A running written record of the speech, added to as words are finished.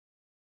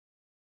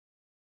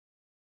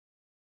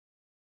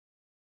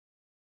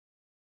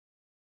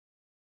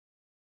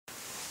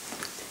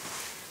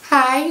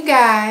Hi you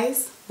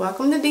guys,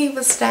 welcome to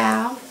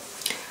DivaStyle.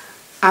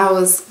 I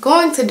was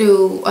going to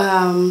do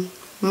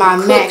my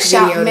MAC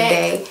video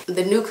today,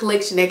 the new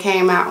collection that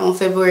came out on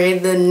February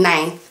the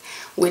 9th,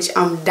 which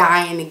I'm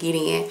dying to get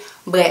in,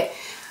 but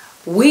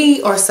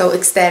we are so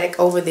ecstatic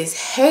over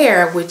this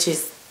hair,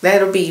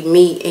 that'll be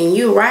me and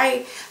you,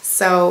 right?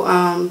 So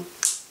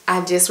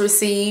I just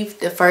received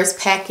the first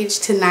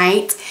package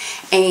tonight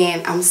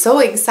and I'm so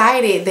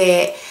excited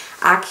that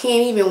I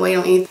can't even wait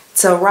on it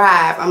to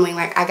arrive. I mean,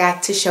 like, I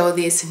got to show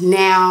this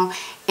now,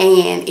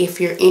 and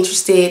if you're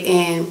interested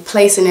in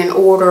placing an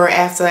order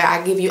after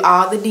I give you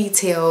all the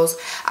details,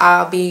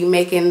 I'll be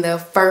making the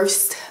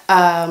first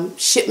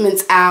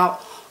shipments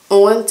out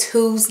on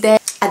Tuesday.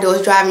 I know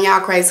it's driving y'all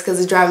crazy because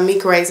it's driving me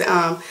crazy. We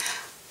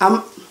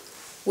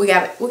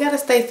gotta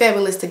stay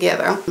fabulous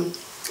together.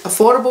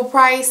 Affordable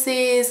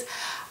prices.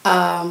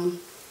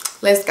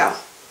 Let's go.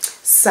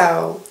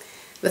 So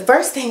the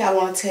first thing I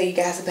want to tell you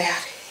guys about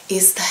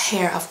is the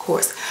hair, of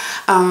course.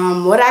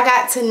 What I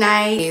got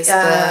tonight is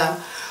the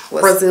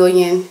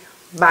Brazilian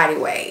body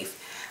wave.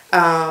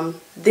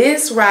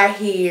 This right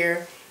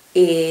here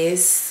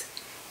is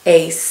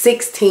a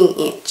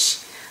 16-inch.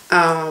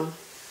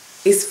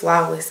 It's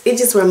flawless. It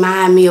just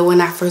reminded me of when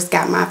I first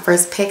got my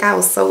first pick. I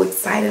was so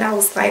excited. I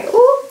was like,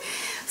 ooh.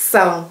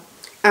 So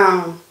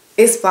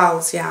it's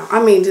flawless, y'all. I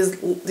mean,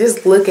 just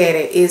look at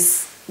it.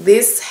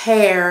 This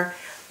hair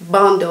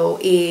bundle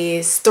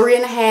is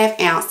 3.5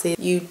 ounces.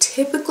 You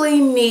typically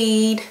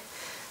need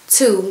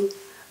 2,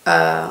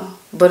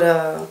 but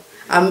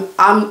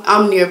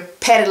I'm near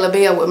Patti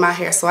LaBelle with my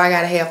hair, so I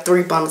gotta have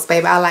 3 bundles,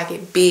 baby. I like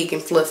it big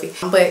and fluffy,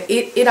 but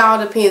it all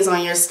depends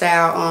on your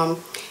style.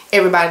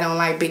 Everybody don't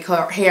like big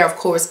hair, of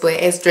course, but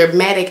as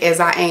dramatic as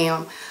I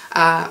am,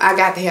 I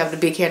got to have the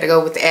big hair to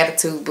go with the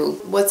attitude,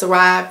 boo. What's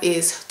arrived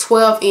is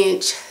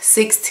 12-inch,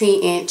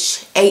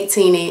 16-inch,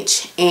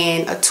 18-inch,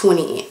 and a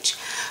 20-inch.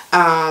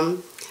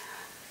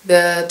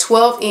 The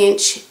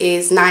 12-inch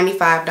is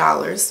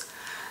 $95.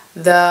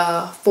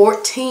 The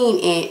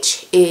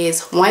 14-inch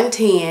is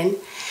 $110,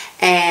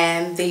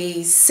 and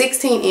the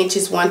 16-inch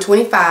is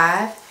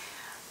 $125.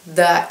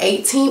 The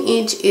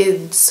 18-inch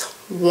is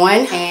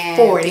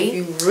 $140. If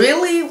you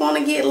really want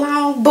to get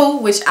long, boo,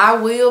 which I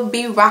will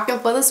be rocking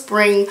for the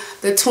spring,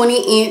 the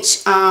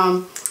 20-inch,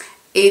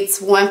 it's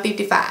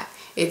 $155.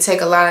 It take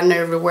a lot of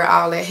nerve to wear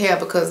all that hair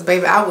because,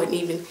 baby, I wouldn't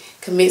even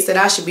convinced that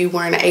I should be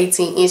wearing an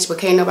 18-inch, but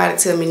can't nobody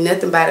tell me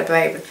nothing about it,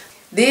 baby.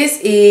 This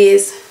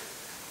is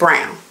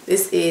brown. I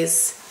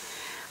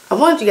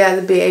want you guys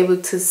to be able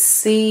to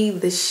see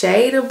the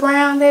shade of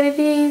brown that it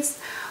is.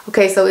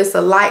 Okay, so it's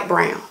a light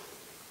brown.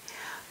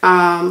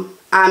 I'm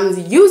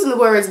using the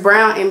words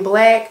brown and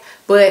black,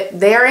 but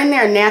they're in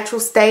their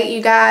natural state,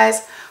 you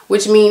guys,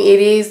 which means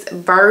it is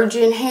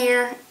virgin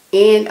hair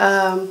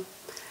and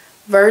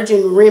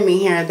virgin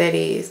Remy hair, that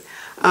is.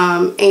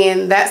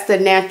 And that's the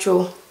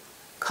natural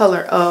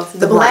color of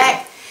the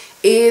black.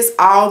 Is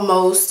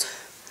almost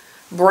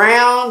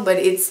brown, but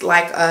it's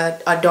like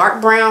a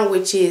dark brown,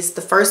 which is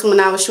the first one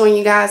I was showing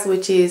you guys,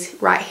 which is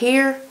right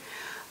here.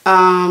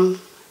 I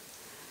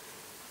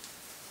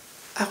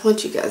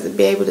want you guys to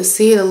be able to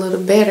see it a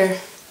little better.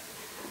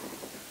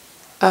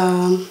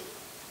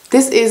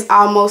 This is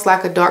almost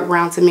like a dark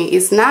brown to me.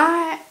 It's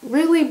not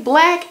really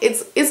black.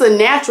 It's a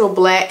natural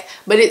black,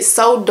 but it's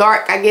so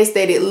dark, I guess,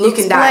 that it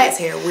looks black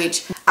hair,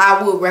 which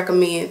I would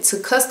recommend to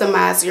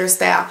customize your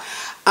style.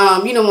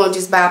 You don't want to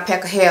just buy a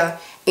pack of hair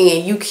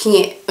and you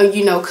can't,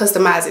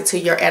 customize it to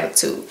your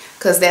attitude,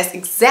 because that's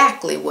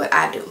exactly what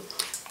I do.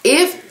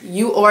 If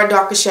you are a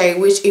darker shade,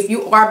 which if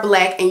you are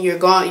black and your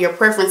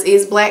preference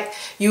is black,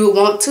 you would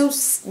want to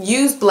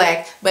use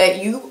black,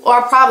 but you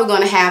are probably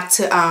going to have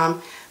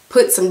to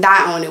put some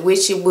dye on it,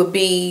 which it would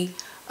be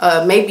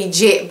maybe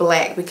jet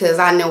black, because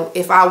I know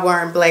if I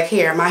wear black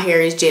hair, my hair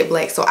is jet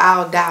black, so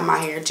I'll dye my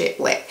hair jet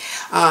black.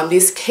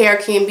 This hair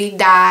can be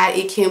dyed.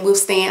 It can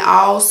withstand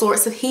all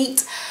sorts of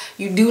heat.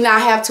 You do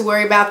not have to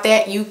worry about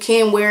that. You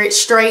can wear it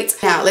straight.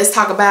 Now let's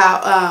talk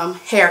about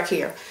hair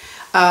care.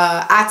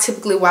 I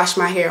typically wash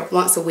my hair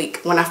once a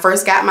week. When I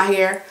first got my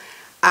hair,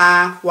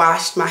 I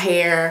washed my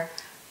hair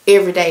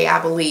every day,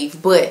 I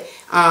believe, but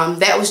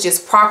that was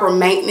just proper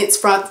maintenance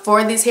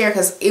for this hair,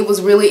 because it was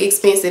really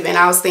expensive, and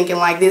I was thinking,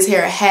 like, this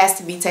hair has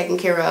to be taken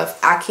care of.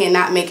 I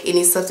cannot make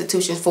any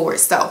substitutions for it.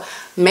 So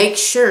make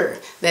sure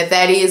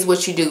that is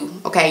what you do.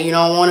 Okay, you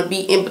don't want to be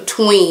in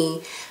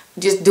between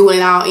just doing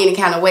it all any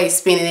kind of way,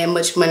 spending that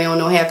much money on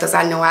no hair, because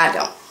I know I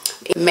don't.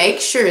 Make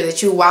sure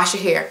that you wash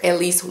your hair at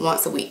least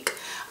once a week.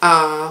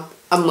 A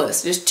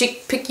must. Just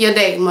pick your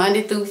day,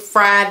 Monday through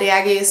Friday,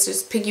 I guess.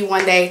 Just pick you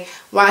one day,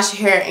 wash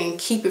your hair, and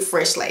keep it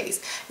fresh,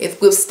 ladies. It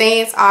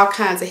withstands all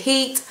kinds of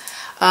heat.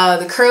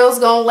 The curls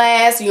gonna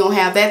last. You don't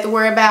have that to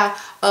worry about.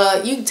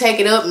 You can take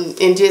it up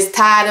and just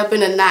tie it up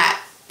in a knot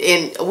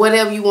and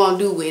whatever you want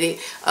to do with it.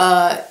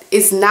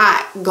 It's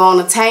not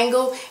gonna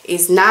tangle.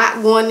 It's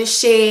not going to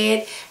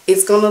shed.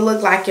 It's gonna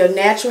look like your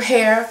natural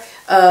hair.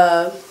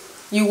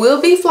 You will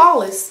be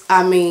flawless.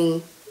 I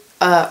mean,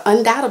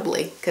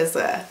 undoubtedly, because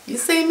you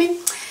see me.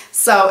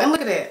 So, and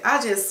look at that.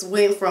 I just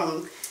went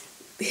from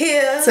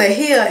here to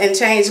here and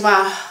changed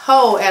my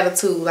whole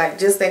attitude, like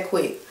just that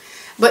quick.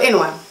 But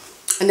anyway,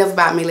 enough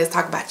about me. Let's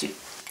talk about you.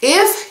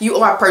 If you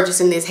are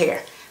purchasing this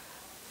hair,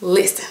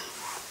 listen.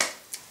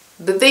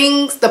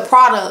 The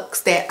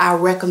products that I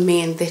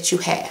recommend that you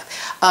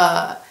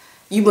have,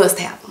 you must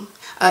have them.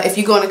 If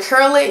you're going to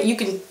curl it, you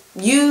can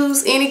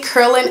use any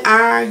curling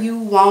iron you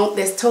want.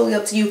 That's totally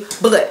up to you.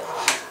 But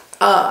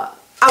I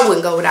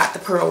wouldn't go without the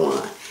pearl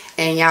one.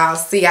 And y'all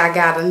see I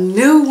got a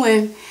new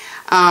one.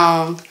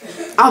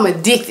 I'm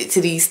addicted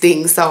to these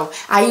things. So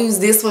I use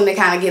this one to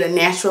kind of get a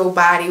natural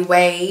body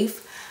wave.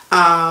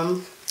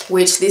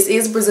 Which this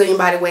is Brazilian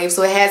body wave.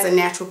 So it has a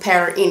natural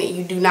pattern in it.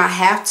 You do not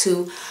have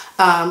to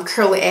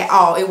curl it at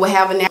all. It will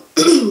have a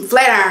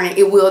flat iron.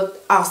 It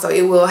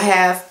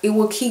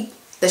will keep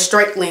the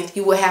straight length.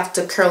 You will have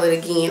to curl it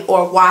again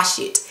or wash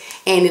it,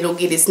 and it'll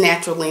get its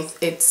natural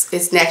length,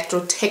 its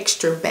natural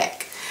texture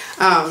back.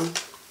 I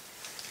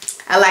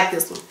like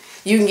this one.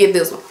 You can get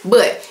this one.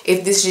 But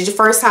if this is your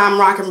first time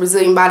rocking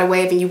Brazilian body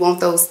wave and you want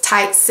those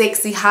tight,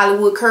 sexy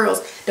Hollywood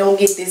curls, don't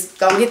get this.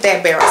 Don't get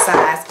that barrel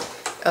size.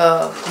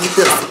 Get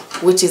this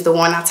one, which is the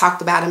one I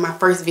talked about in my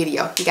first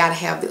video. You gotta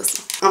have this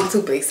one. I'm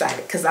super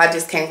excited because I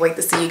just can't wait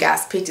to see you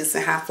guys' pictures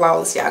and how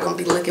flawless y'all gonna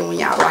be looking when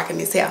y'all rocking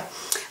this hair.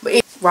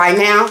 But right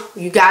now,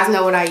 you guys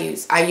know what I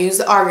use. I use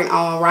the Argan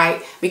Oil,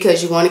 right?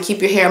 Because you want to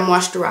keep your hair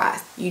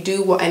moisturized. You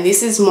do, and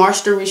this is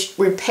moisture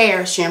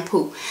repair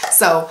shampoo.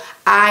 So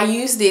I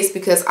use this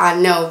because I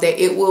know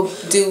that it will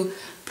do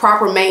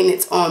proper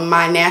maintenance on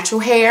my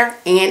natural hair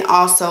and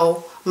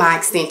also my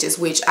extensions,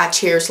 which I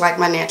cherish like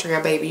my natural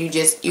hair, baby.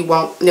 You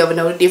won't never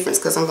know the difference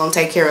because I'm gonna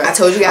take care of it. I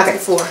told you guys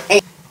before.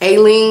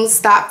 Aileen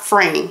Stop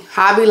Frame,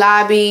 Hobby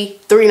Lobby,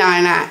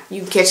 $3.99.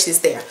 You can catch this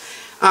there.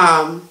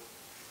 I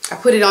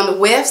put it on the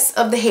wefts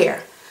of the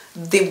hair.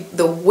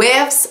 The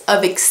wefts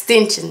of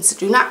extensions.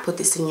 Do not put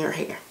this in your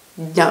hair.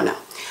 No.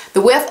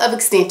 The weft of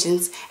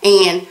extensions,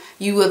 and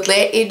you would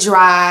let it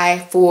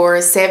dry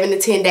for 7 to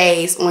 10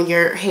 days on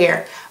your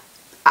hair.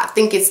 I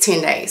think it's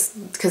 10 days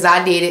because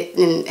I did it,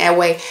 and that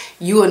way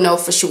you will know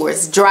for sure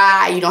it's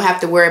dry. You don't have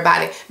to worry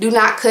about it. Do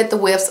not cut the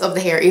wefts of the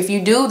hair. If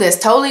you do, that's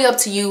totally up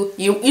to you.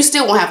 You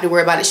still won't have to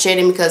worry about it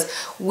shedding because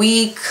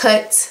we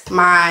cut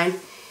mine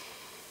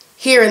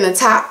here in the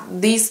top.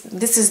 This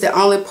is the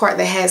only part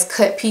that has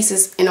cut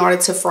pieces in order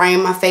to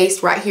frame my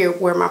face right here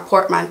where my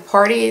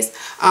part is.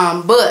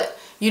 But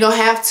you don't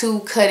have to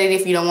cut it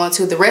if you don't want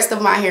to. The rest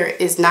of my hair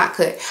is not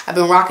cut. I've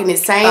been rocking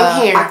this same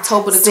hair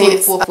October the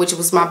 24th, which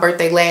was my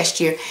birthday last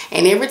year.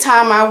 And every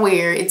time I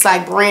wear it, it's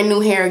like brand new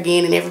hair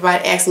again, and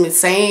everybody asks me the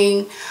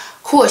same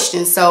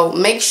question. So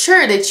make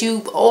sure that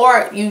you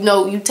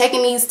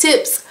taking these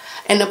tips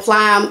and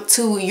apply them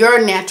to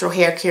your natural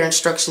hair care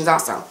instructions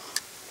also.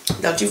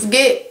 Don't you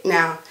forget,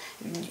 now,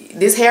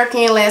 this hair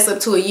can last up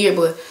to a year,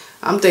 but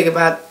I'm thinking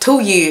about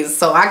 2 years.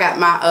 So I got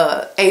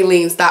my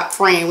Aileen Stop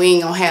Frame. We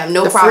ain't gonna have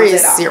no problems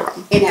at all.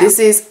 Serum. This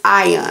is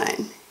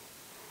Ion.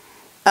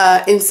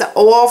 It's an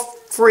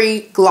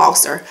oil-free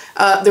glosser.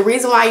 The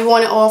reason why you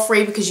want it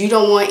oil-free because you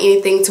don't want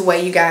anything to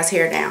weigh you guys'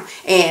 hair down.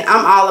 And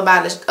I'm all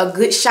about a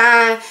good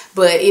shine,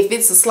 but if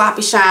it's a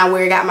sloppy shine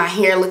where it got my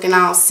hair looking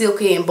all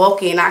silky and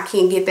bulky and I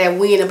can't get that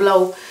wind to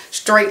blow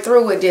straight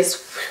through it,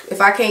 if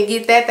I can't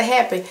get that to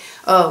happen,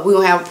 we're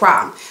gonna have a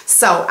problem.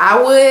 So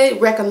I would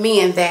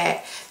recommend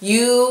that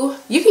you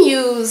can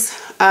use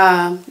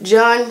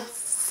John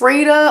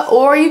Frieda,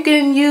 or you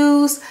can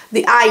use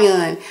the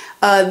Ion.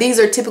 These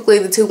are typically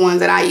the two ones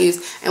that I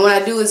use. And what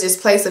I do is just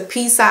place a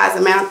pea-sized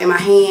amount in my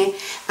hand,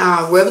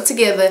 rub it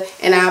together,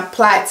 and I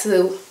apply it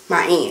to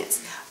my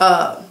ends.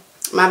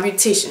 My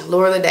beautician,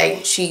 Laura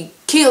Day, she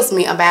kills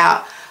me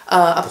about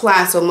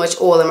applying so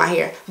much oil in my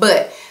hair.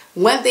 But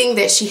one thing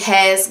that she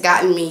has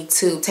gotten me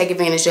to take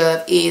advantage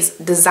of is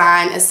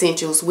Design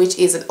Essentials, which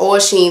is an oil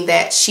sheen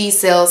that she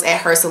sells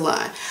at her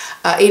salon.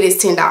 It is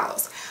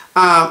 $10.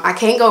 I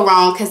can't go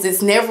wrong because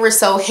it's never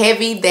so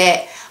heavy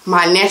that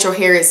my natural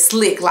hair is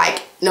slick.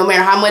 Like, no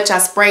matter how much I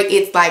spray,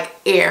 it's like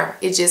air.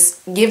 It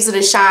just gives it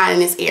a shine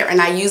and it's air.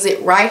 And I use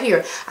it right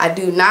here. I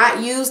do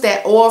not use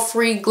that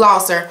oil-free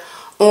glosser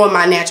on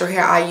my natural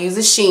hair. I use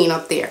a sheen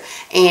up there.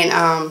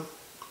 And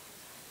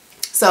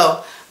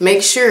so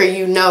make sure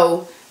you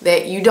know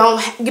that you don't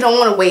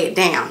want to weigh it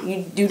down.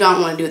 You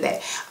don't want to do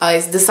that.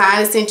 It's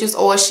Design Essentials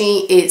Oil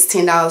Sheen. It's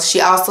 $10.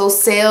 She also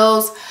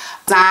sells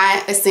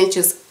Design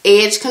Essentials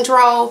Edge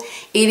Control.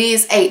 It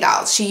is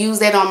 $8. She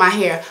used that on my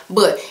hair.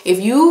 But if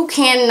you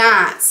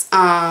cannot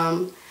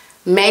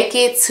make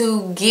it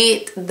to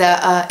get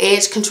the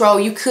edge control,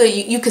 you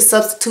could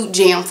substitute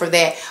gel for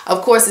that.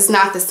 Of course, it's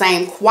not the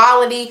same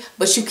quality,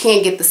 but you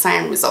can get the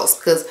same results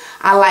because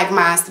I like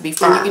mine to be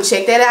firm. You can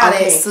check that out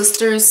at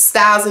Sisters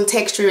Styles and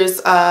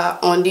Textures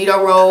on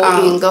Dido Road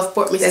in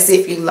Gulfport, Mississippi. That's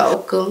if you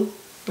local,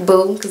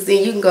 boo, because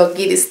then you can go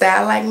get it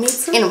styled like me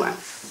too. Anyway,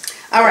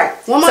 all right.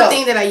 One more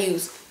thing that I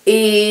use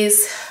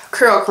is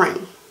curl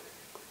cream.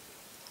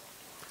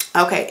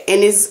 Okay,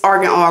 and this is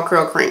Argan Oil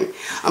Curl Cream.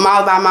 I'm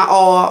all about my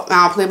oil.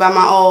 I don't play by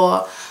my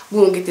oil.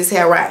 We're gonna get this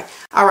hair right.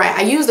 Alright,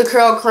 I use the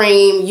curl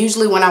cream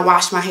usually when I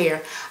wash my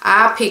hair.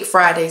 I pick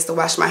Fridays to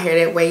wash my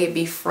hair. That way it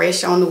be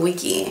fresh on the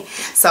weekend.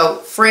 So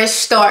fresh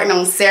starting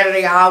on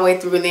Saturday all the way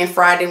through, and then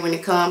Friday when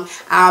it comes,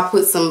 I'll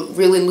put some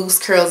really loose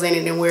curls in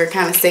it and we're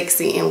kind of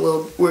sexy and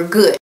we're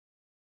good.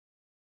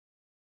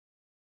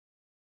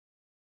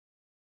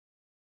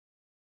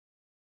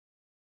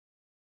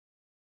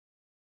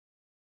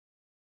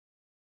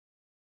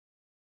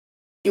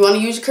 You want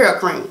to use your curl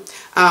cream.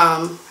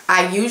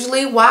 I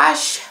usually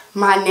wash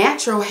my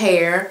natural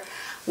hair,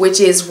 which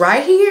is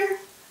right here.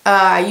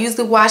 I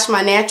usually wash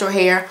my natural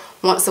hair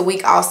once a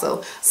week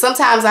also.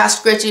 Sometimes I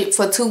stretch it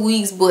for 2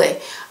 weeks,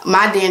 but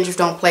my dandruff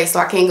don't play, so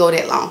I can't go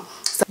that long.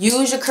 So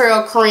use your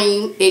curl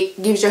cream.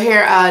 It gives your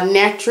hair a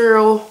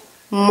natural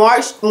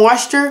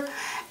moisture,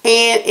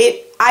 and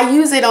I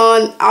use it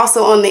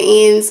also on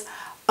the ends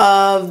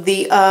of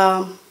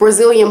the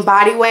Brazilian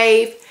body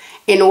wave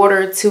in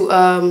order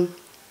to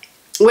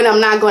when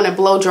I'm not going to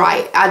blow dry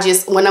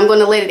it. When I'm going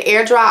to let it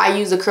air dry, I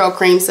use the curl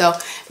cream so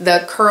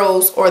the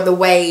curls or the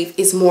wave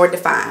is more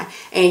defined.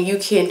 And you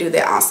can do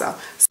that also.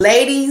 So,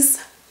 ladies,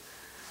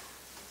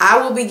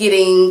 I will be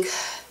getting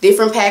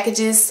different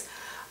packages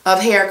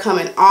of hair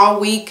coming all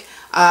week.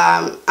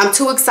 I'm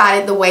too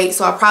excited to wait,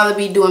 so I'll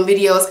probably be doing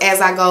videos as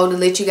I go to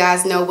let you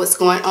guys know what's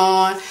going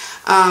on.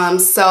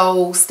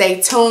 So stay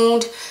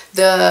tuned.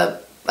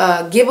 The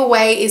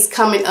giveaway is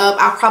coming up.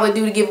 I'll probably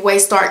do the giveaway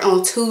start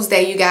on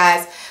Tuesday, you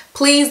guys.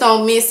 Please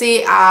don't miss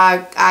it.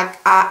 I've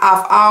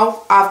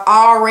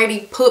already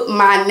put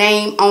my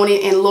name on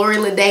it and Lori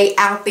Lede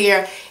out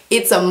there.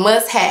 It's a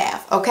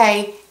must-have,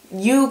 okay?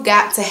 You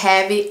got to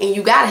have it, and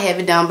you got to have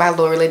it done by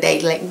Lori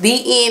Lede. Like,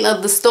 the end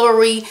of the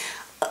story,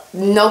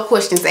 no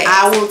questions asked.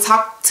 I will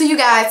talk to you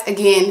guys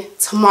again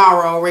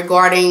tomorrow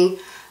regarding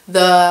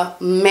the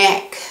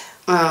MAC,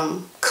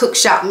 Cook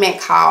Shop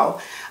MAC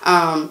haul.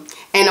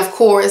 And of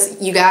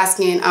course, you guys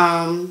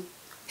can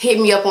hit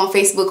me up on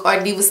Facebook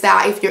or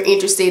DivaStyle if you're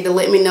interested to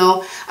let me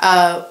know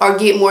or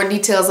get more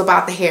details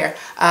about the hair.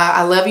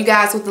 I love you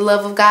guys with the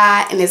love of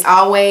God, and as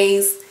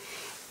always,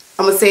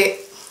 I'm going to say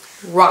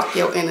it, rock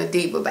your inner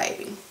diva,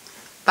 baby.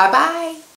 Bye-bye.